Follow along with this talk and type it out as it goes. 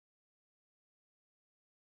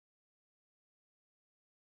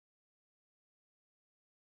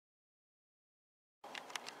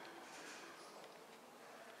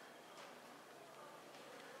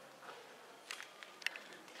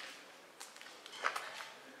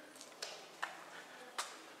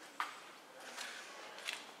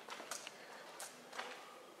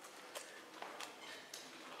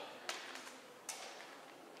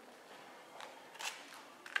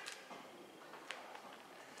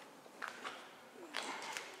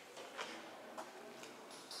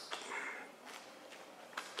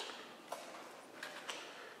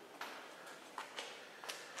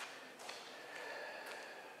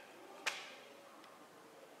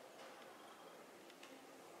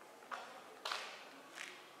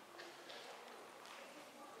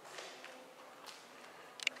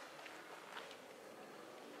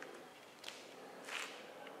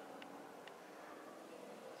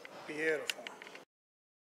Beautiful.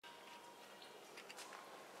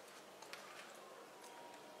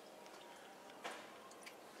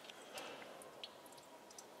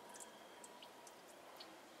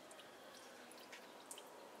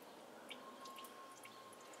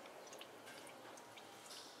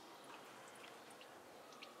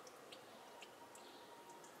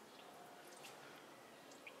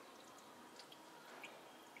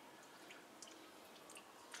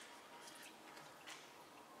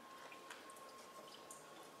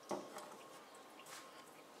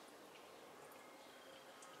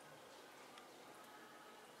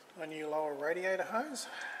 My new lower radiator hose.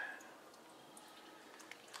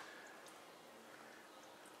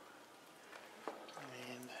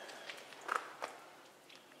 And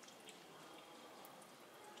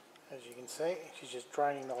as you can see, she's just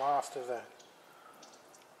draining the last of the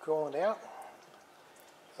coolant out.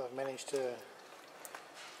 So I've managed to...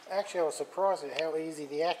 Actually, I was surprised at how easy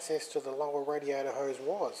the access to the lower radiator hose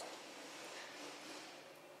was,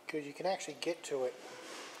 because you can actually get to it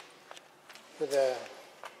with a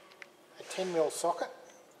 10mm socket,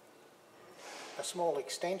 a small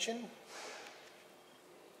extension,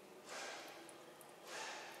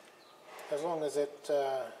 as long as it's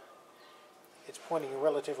pointing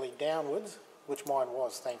relatively downwards, which mine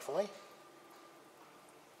was, thankfully.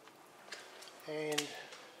 And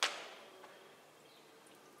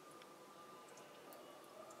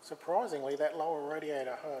surprisingly, that lower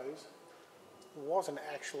radiator hose wasn't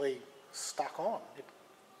actually stuck on. It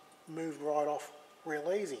moved right off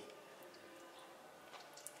real easy.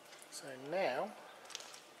 So now,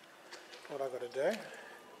 what I've got to do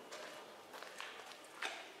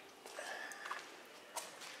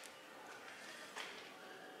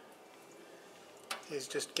is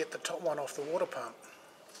just get the top one off the water pump.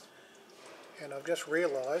 And I've just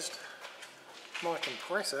realised my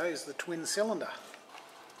compressor is the twin cylinder,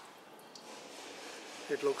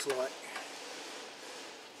 it looks like.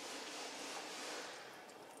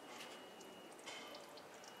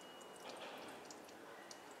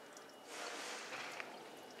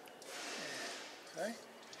 See?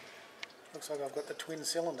 Looks like I've got the twin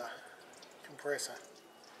cylinder compressor.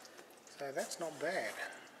 So that's not bad,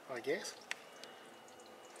 I guess.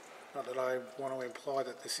 Not that I want to imply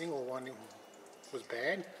that the single one was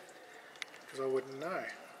bad, because I wouldn't know.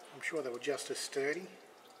 I'm sure they were just as sturdy.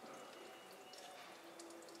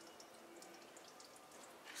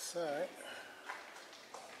 So,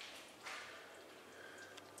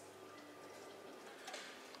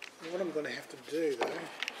 what I'm going to have to do though,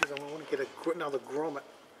 is I want to get another grommet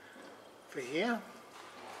for here,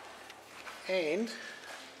 and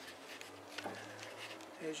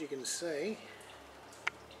as you can see,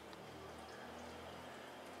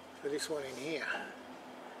 for this one in here.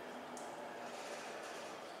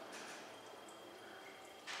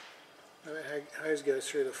 Now that hose goes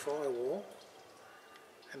through the firewall,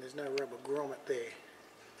 and there's no rubber grommet there,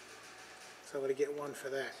 so I'm going to get one for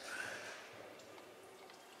that.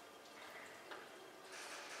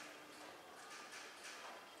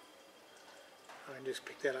 I can just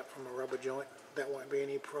pick that up from a rubber joint. That won't be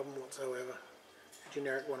any problem whatsoever. A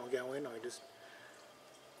generic one will go in. I just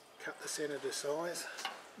cut the centre to size.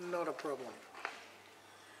 Not a problem.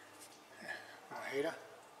 My heater.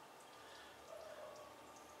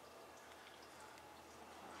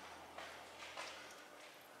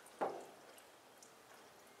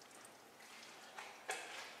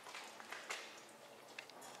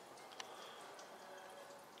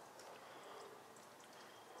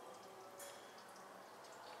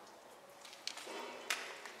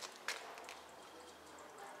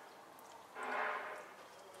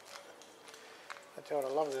 I tell you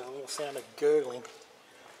what I love is the little sound of gurgling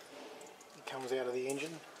that comes out of the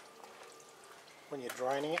engine when you're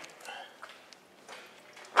draining it.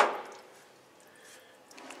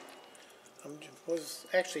 I was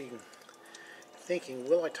actually thinking,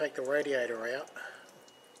 will I take the radiator out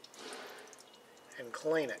and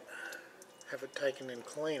clean it? Have it taken and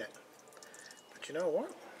clean it? But you know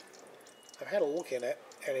what? I've had a look at it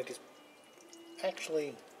and it is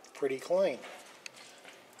actually pretty clean.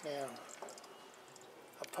 Now,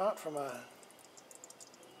 apart from a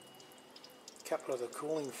couple of the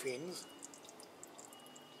cooling fins,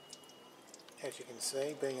 as you can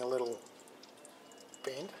see, being a little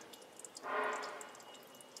bent.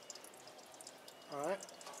 Alright,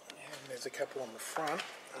 and there's a couple on the front.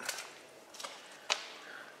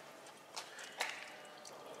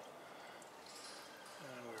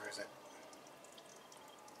 Where is it?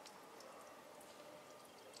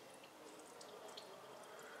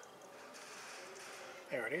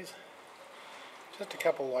 There it is. Just a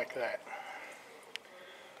couple like that.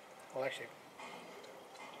 Well, actually,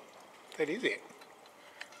 that is it.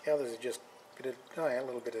 The others are just a bit of, oh yeah, a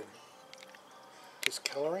little bit of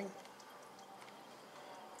discolouring.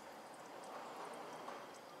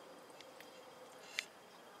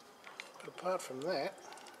 But apart from that,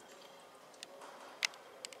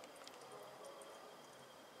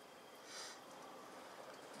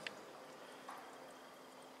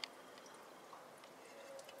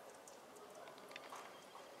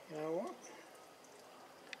 you know what?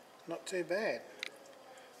 Not too bad.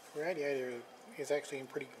 The radiator is actually in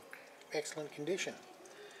pretty excellent condition,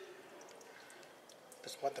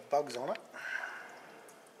 despite the bugs on it.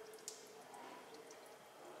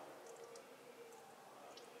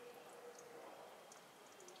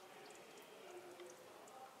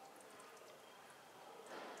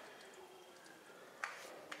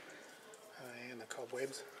 And the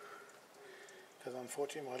cobwebs, because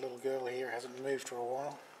unfortunately my little girl here hasn't moved for a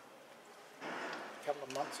while, a couple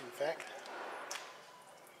of months in fact.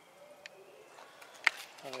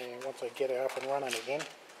 And once I get her up and running again,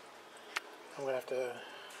 I'm going to have to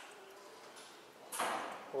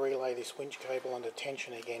relay this winch cable under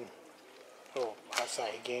tension again, or I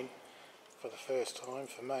say again, for the first time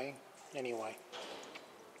for me anyway.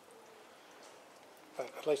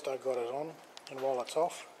 But at least I got it on, and while it's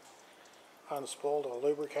off, unspooled, I'll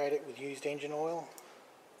lubricate it with used engine oil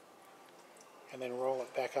and then roll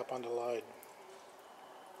it back up under load.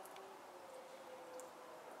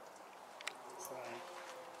 So,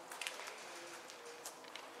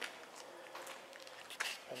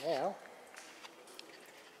 for now,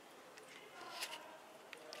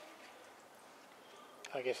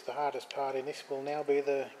 I guess the hardest part in this will now be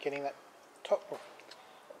getting that top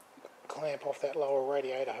clamp off that lower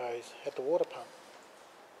radiator hose at the water pump.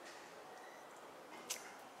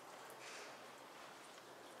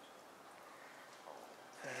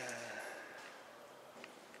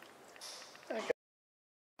 Okay.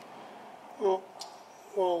 Well,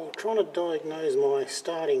 while trying to diagnose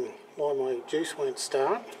why my juice won't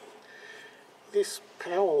start, this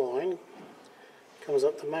power line comes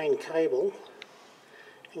up the main cable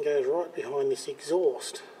and goes right behind this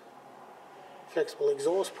flexible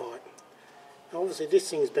exhaust pipe. Now obviously this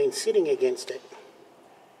thing's been sitting against it.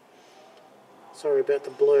 Sorry about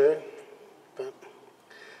the blur, but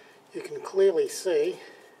you can clearly see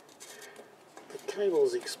the cable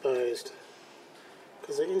is exposed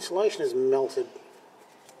because the insulation is melted.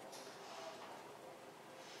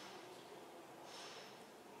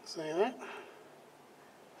 See that?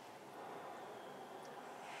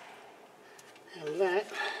 And that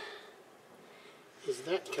is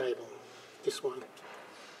that cable, this one.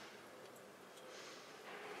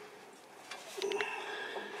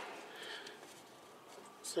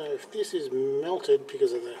 So if this is melted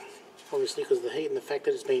because of obviously because of the heat and the fact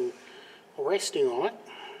that it's been resting on it,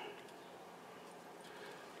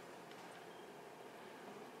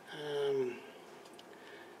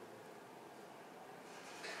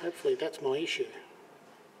 hopefully that's my issue.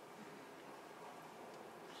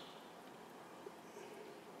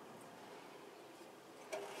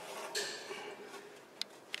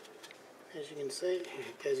 As you can see,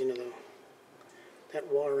 it goes into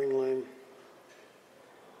that wiring loom.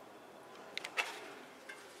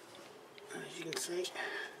 As you can see,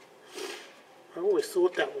 I always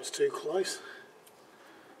thought that was too close,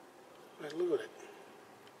 but look at it.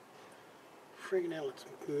 Friggin' hell, it's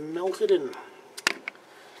melted and...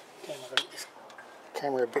 Okay, I've got to get this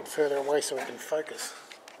camera a bit further away so I can focus.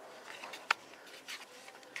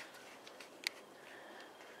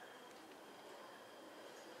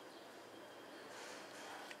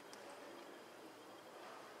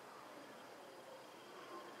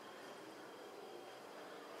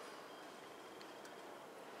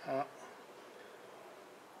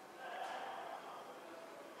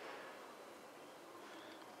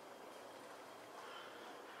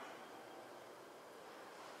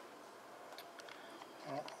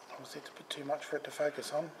 Obviously it's a bit too much for it to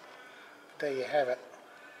focus on, but there you have it.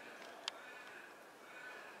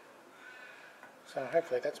 So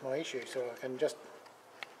hopefully that's my issue, so I can just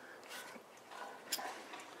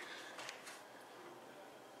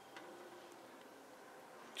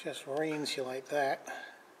re-insulate that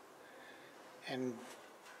and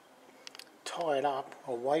tie it up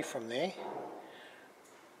away from there,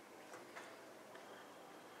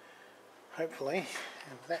 hopefully,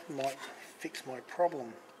 and that might fix my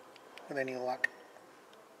problem with any luck.